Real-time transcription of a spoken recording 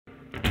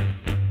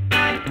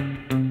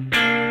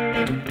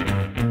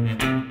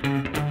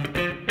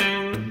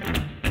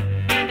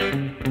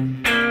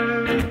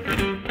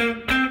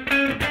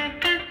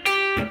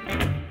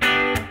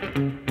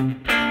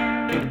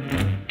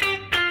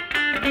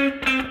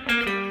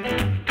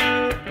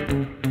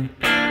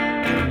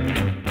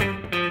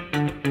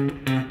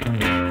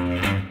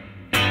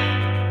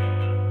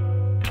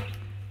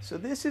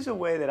this is a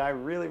way that I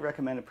really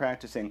recommend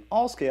practicing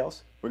all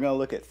scales. We're going to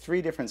look at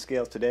 3 different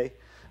scales today: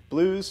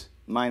 blues,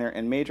 minor,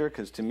 and major,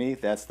 because to me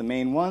that's the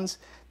main ones.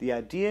 The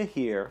idea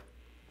here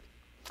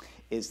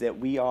is that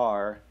we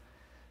are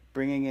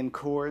bringing in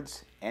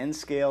chords and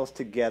scales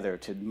together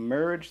to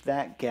merge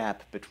that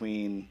gap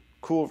between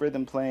cool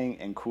rhythm playing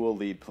and cool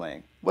lead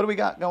playing. What do we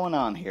got going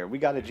on here? We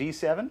got a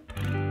G7.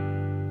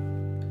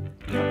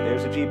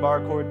 There's a G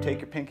bar chord. Take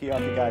your pinky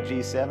off, you got a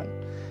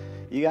G7.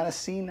 You got a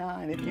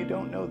C9. If you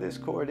don't know this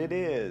chord, it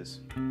is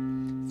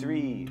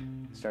 3,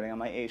 starting on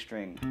my A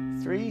string.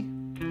 3,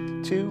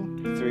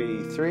 2,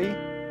 3, 3.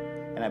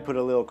 And I put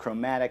a little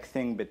chromatic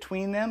thing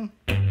between them.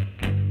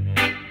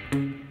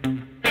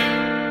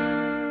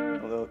 A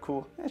little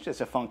cool. It's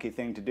just a funky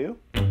thing to do.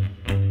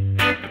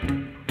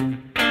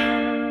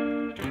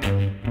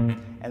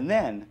 And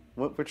then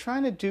what we're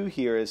trying to do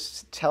here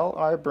is tell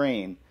our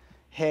brain,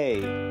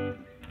 hey,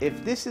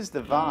 if this is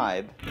the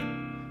vibe,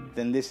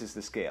 then this is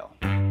the scale.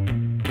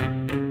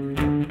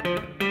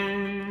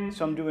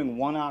 So I'm doing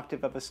 1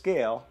 octave of a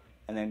scale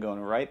and then going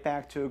right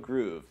back to a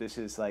groove. This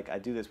is like, I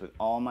do this with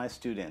all my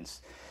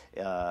students,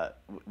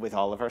 with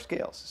all of our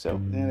scales. So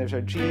then there's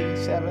our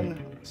G7,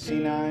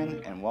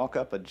 C9, and walk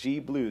up a G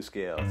blues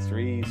scale.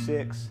 3,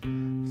 6,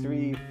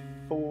 3,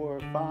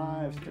 4,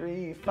 5,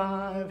 3,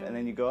 5, and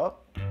then you go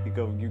up, you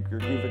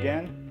groove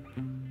again,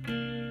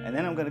 and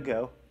then I'm going to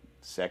go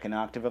 2nd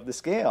octave of the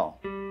scale.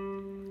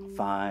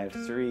 5,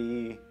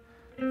 3,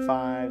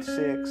 5,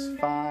 6,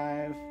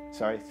 5,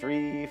 sorry,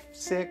 3,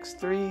 6,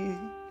 3,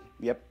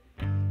 yep.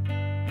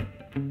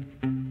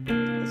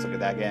 Let's look at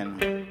that again.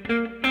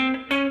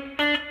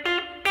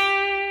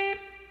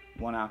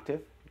 1 octave,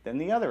 then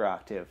the other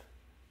octave.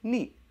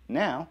 Neat.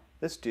 Now,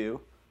 let's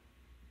do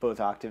both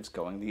octaves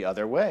going the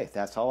other way.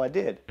 That's all I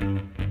did.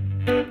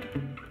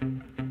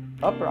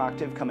 Upper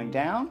octave coming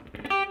down.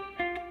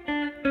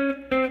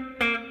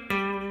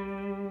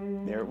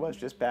 There it was,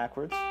 just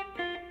backwards.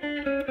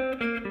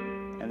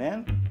 And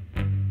then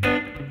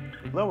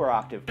lower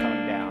octave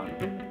coming down.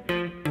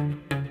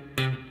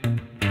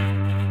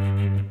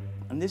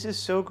 And this is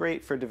so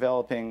great for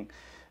developing,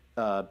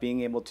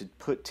 being able to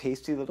put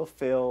tasty little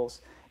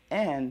fills.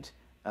 And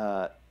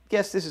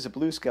yes, this is a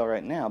blues scale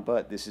right now,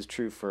 but this is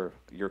true for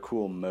your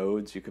cool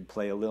modes. You could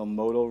play a little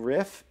modal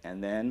riff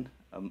and then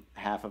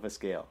half of a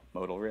scale.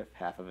 Modal riff,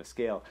 half of a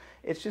scale.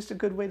 It's just a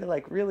good way to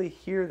like really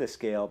hear the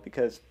scale,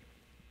 because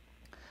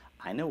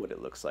I know what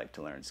it looks like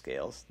to learn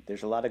scales.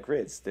 There's a lot of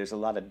grids, there's a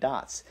lot of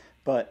dots,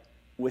 but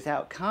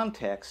without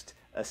context,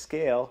 a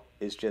scale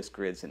is just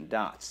grids and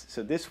dots.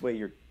 So this way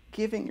you're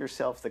giving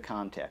yourself the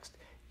context.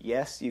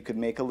 Yes, you could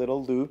make a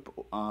little loop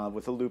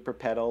with a looper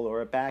pedal or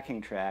a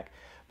backing track,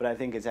 but I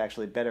think it's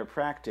actually better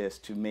practice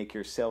to make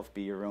yourself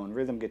be your own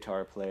rhythm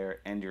guitar player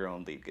and your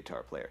own lead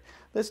guitar player.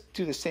 Let's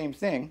do the same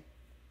thing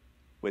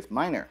with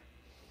minor.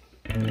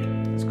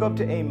 Let's go up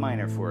to A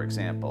minor, for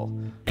example.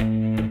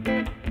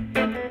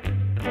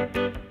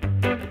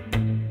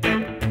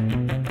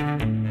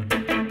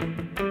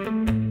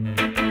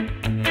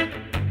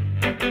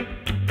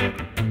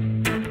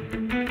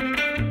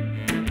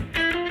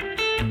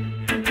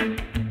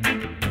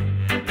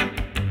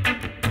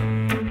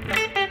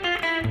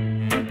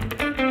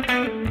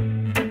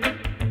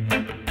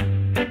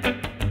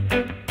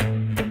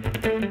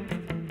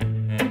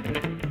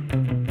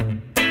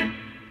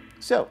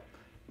 So,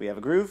 we have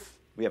a groove,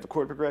 we have a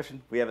chord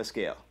progression, we have a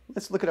scale.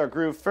 Let's look at our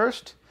groove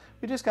first.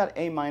 We just got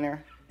A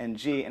minor and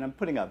G, and I'm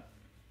putting a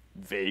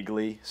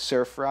vaguely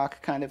surf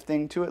rock kind of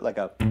thing to it, like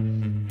a...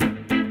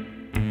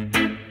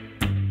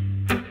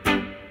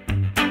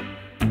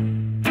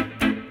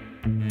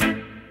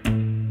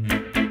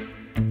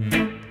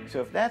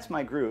 So if that's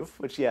my groove,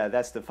 which yeah,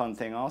 that's the fun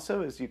thing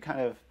also, is you kind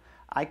of,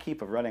 I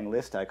keep a running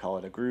list, I call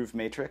it a groove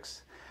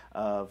matrix,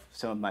 of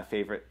some of my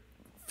favorite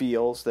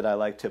feels that I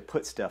like to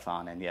put stuff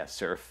on, and yes,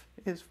 surf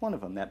is one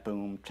of them. That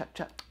boom, cha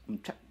cha,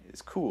 cha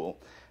is cool.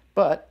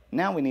 But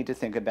now we need to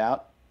think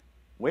about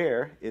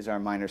where is our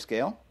minor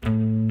scale.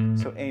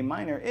 So A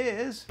minor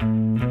is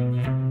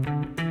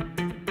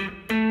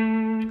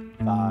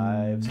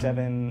 5,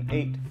 7,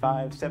 8,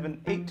 5,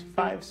 7, 8,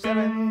 5,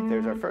 7.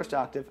 There's our first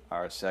octave,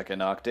 our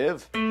second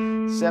octave.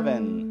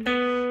 7,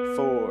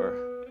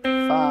 4,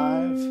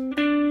 5,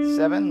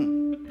 7.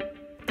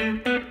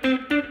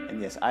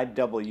 And yes, I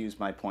double use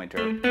my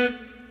pointer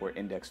or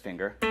index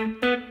finger. 5,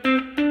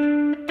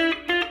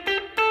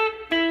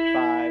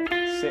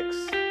 6,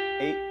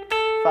 8,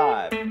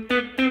 5.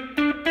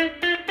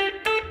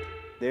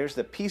 There's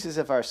the pieces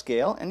of our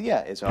scale, and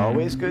yeah, it's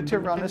always good to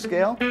run a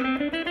scale.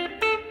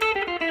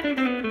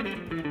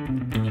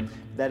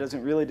 That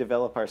doesn't really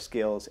develop our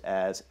skills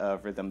as a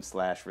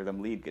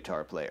rhythm/rhythm lead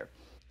guitar player.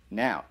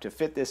 Now, to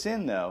fit this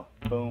in though,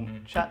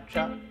 boom, cha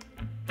cha,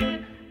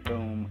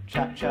 boom,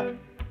 cha cha.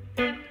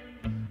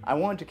 I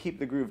wanted to keep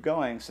the groove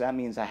going, so that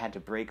means I had to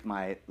break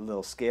my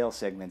little scale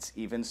segments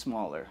even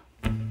smaller.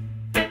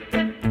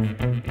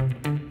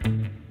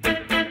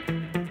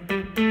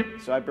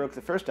 So I broke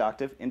the first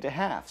octave into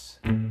halves.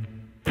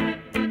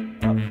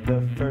 Up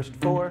the first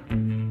 4,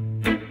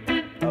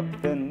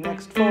 up the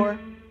next 4.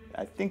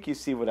 I think you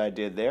see what I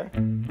did there.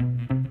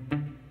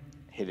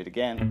 Hit it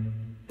again.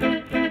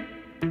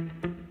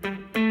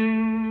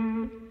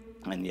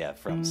 And yeah,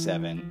 from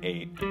 7,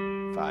 8,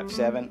 5,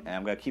 7. And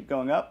I'm going to keep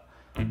going up.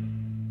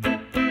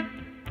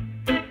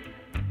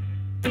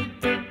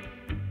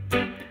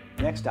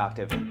 Next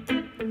octave.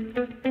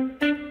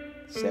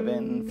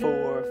 7,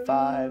 4,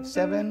 5,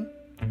 7.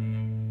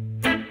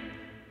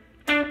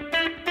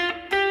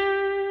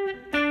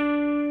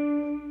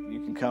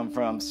 You can come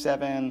from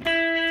 7,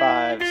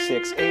 5,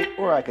 6, 8,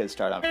 or I could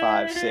start on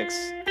 5,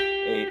 6,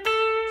 8.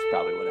 That's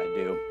probably what I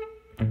do.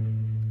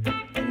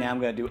 And now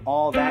I'm going to do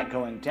all that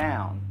going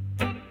down.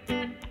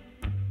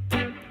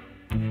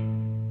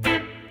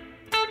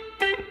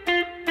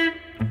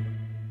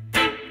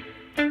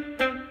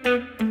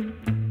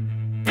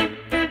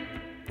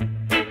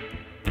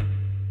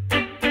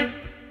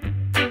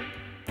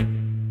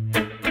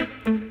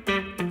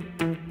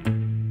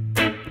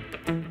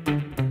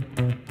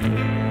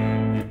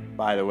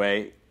 By the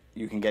way,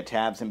 you can get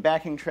tabs and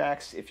backing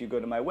tracks if you go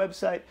to my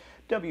website,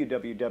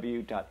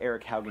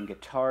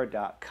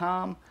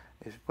 www.erichaugenguitar.com.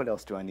 What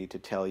else do I need to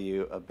tell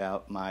you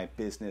about my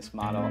business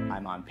model?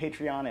 I'm on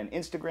Patreon and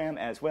Instagram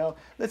as well.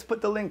 Let's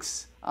put the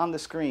links on the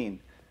screen.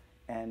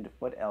 And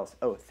what else?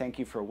 Oh, thank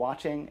you for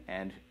watching,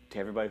 and to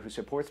everybody who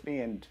supports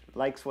me and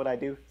likes what I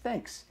do,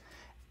 thanks.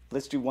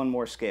 Let's do one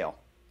more scale.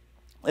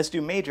 Let's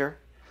do major.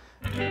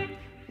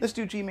 Let's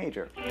do G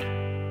major.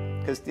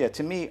 Because, yeah,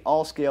 to me,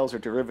 all scales are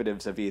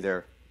derivatives of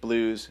either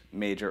blues,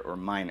 major, or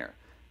minor.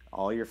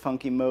 All your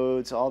funky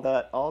modes, all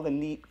the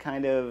neat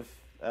kind of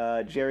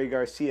Jerry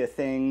Garcia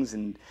things,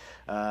 and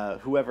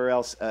whoever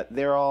else,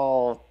 they're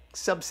all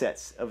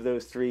subsets of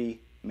those three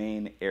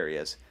main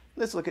areas.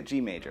 Let's look at G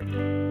major.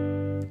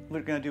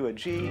 We're going to do a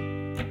G, E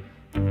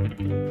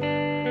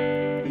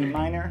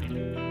minor,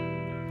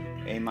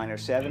 A minor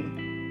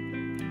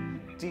 7,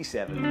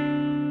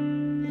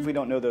 D7. If we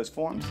don't know those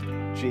forms,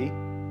 G,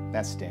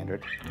 that's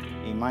standard.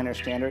 E minor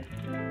standard.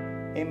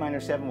 A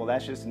minor 7, well,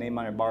 that's just an A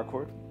minor bar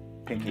chord.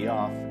 Pinky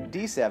off.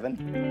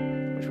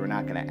 D7, which we're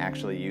not going to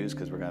actually use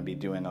because we're going to be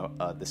doing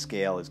the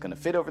scale is going to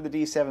fit over the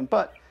D7,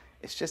 but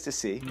it's just a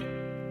C.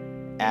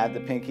 Add the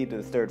pinky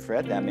to the 3rd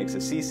fret, that makes a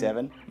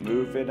C7.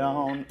 Move it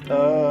on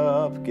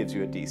up, gives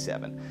you a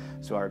D7.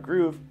 So our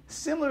groove,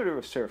 similar to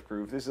a surf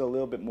groove, this is a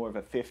little bit more of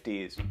a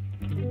 50s.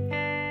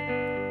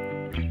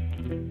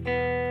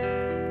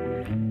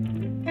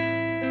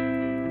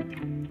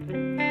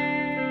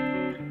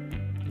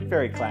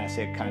 Very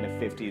classic kind of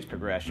 50s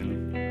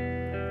progression.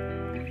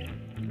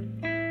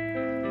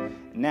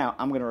 Now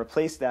I'm going to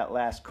replace that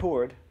last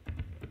chord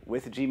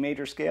with a G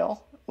major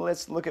scale.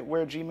 Let's look at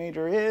where G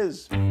major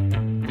is.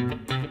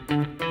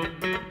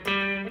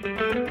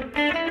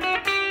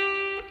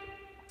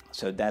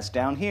 So that's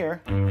down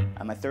here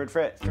on my 3rd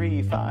fret.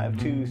 3, 5,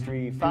 2,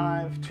 3,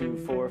 5, 2,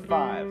 4,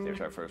 5. There's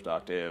our first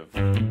octave.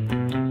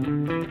 And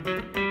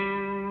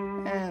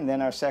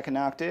then our 2nd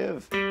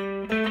octave.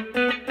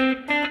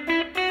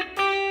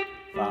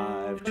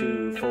 5,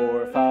 2,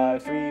 4,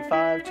 5, 3,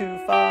 5, 2,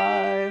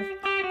 5.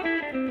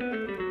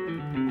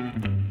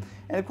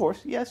 And of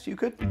course, yes, you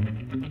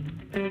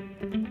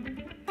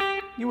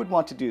would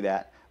want to do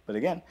that. But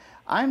again,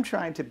 I'm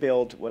trying to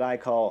build what I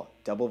call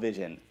double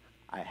vision.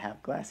 I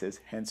have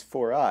glasses, hence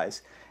 4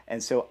 eyes.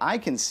 And so I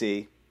can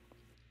see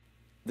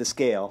the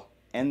scale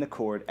and the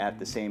chord at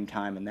the same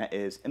time. And that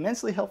is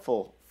immensely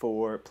helpful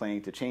for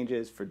playing to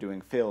changes, for doing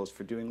fills,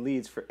 for doing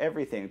leads, for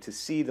everything, to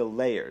see the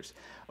layers.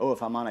 Oh,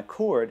 if I'm on a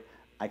chord,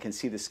 I can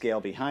see the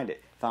scale behind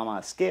it. If I'm on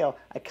a scale,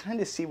 I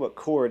kind of see what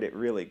chord it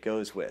really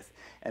goes with.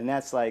 And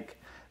that's like,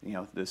 you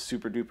know, the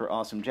super duper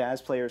awesome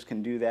jazz players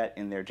can do that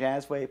in their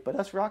jazz way, but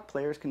us rock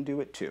players can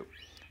do it too.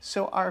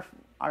 So our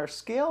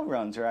scale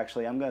runs are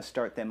actually, I'm going to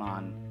start them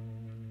on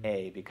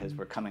A because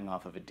we're coming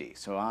off of a D.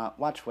 So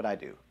watch what I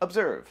do.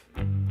 Observe.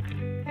 E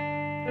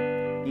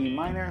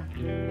minor.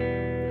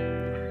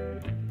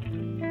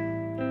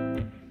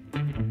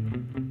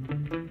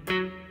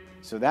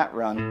 So that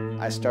run,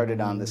 I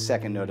started on the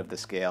 2nd note of the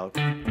scale.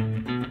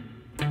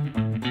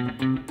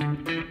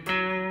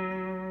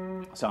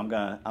 So I'm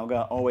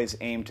gonna always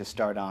aim to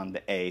start on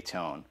the A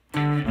tone.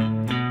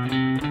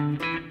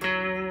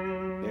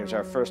 There's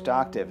our first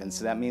octave, and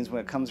so that means when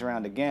it comes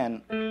around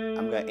again,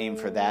 I'm gonna aim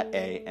for that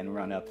A and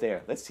run up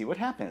there. Let's see what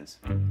happens.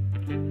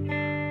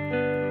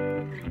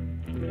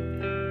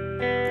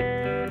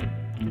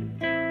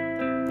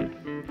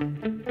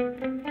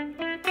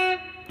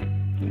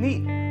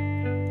 Neat.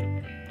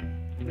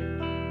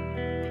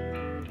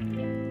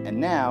 And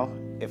now,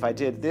 if I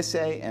did this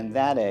A and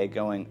that A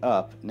going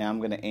up, now I'm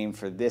going to aim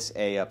for this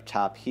A up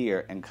top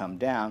here and come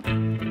down.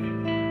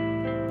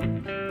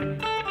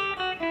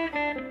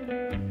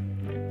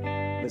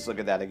 Let's look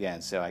at that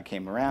again. So I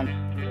came around,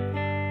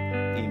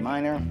 E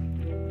minor,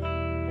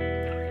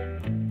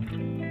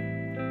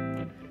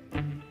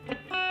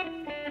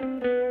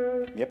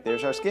 yep,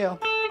 there's our scale.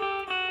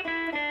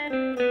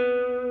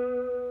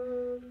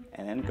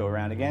 And then go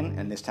around again,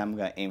 and this time I'm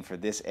going to aim for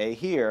this A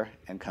here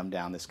and come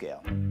down the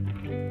scale.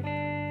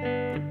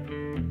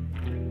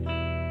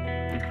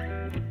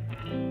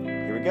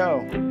 Here we we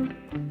go.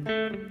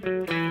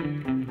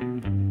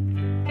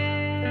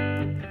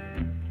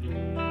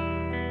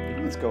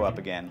 Let's go up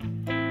again.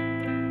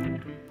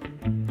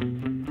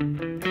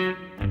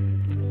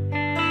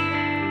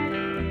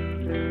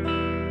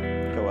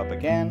 Go up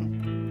again.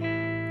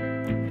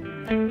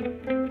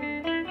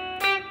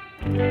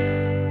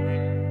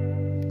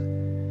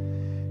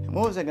 And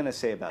what was I going to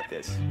say about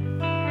this?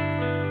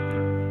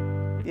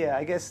 Yeah,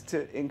 I guess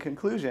in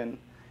conclusion,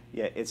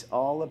 yeah, it's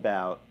all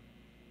about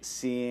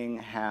seeing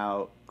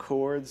how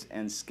chords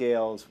and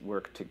scales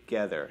work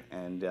together.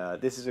 And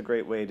this is a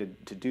great way to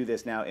do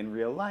this. Now, in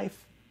real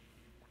life,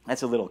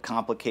 that's a little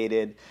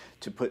complicated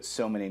to put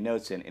so many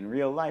notes in. In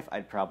real life,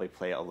 I'd probably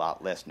play a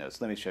lot less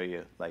notes. Let me show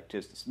you, like,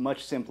 just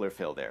much simpler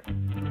fill there.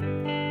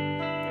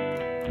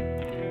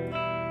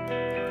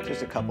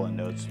 Just a couple of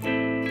notes.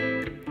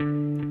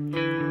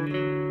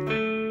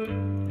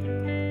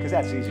 Because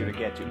that's easier to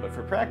get to. But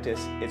for practice,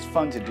 it's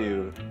fun to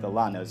do the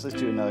La notes. Let's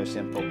do another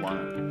simple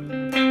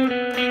one.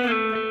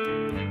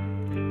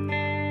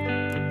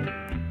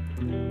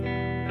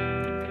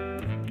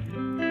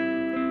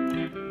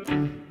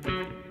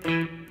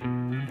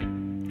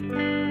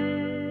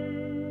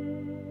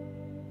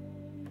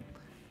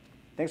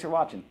 Thanks for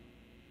watching.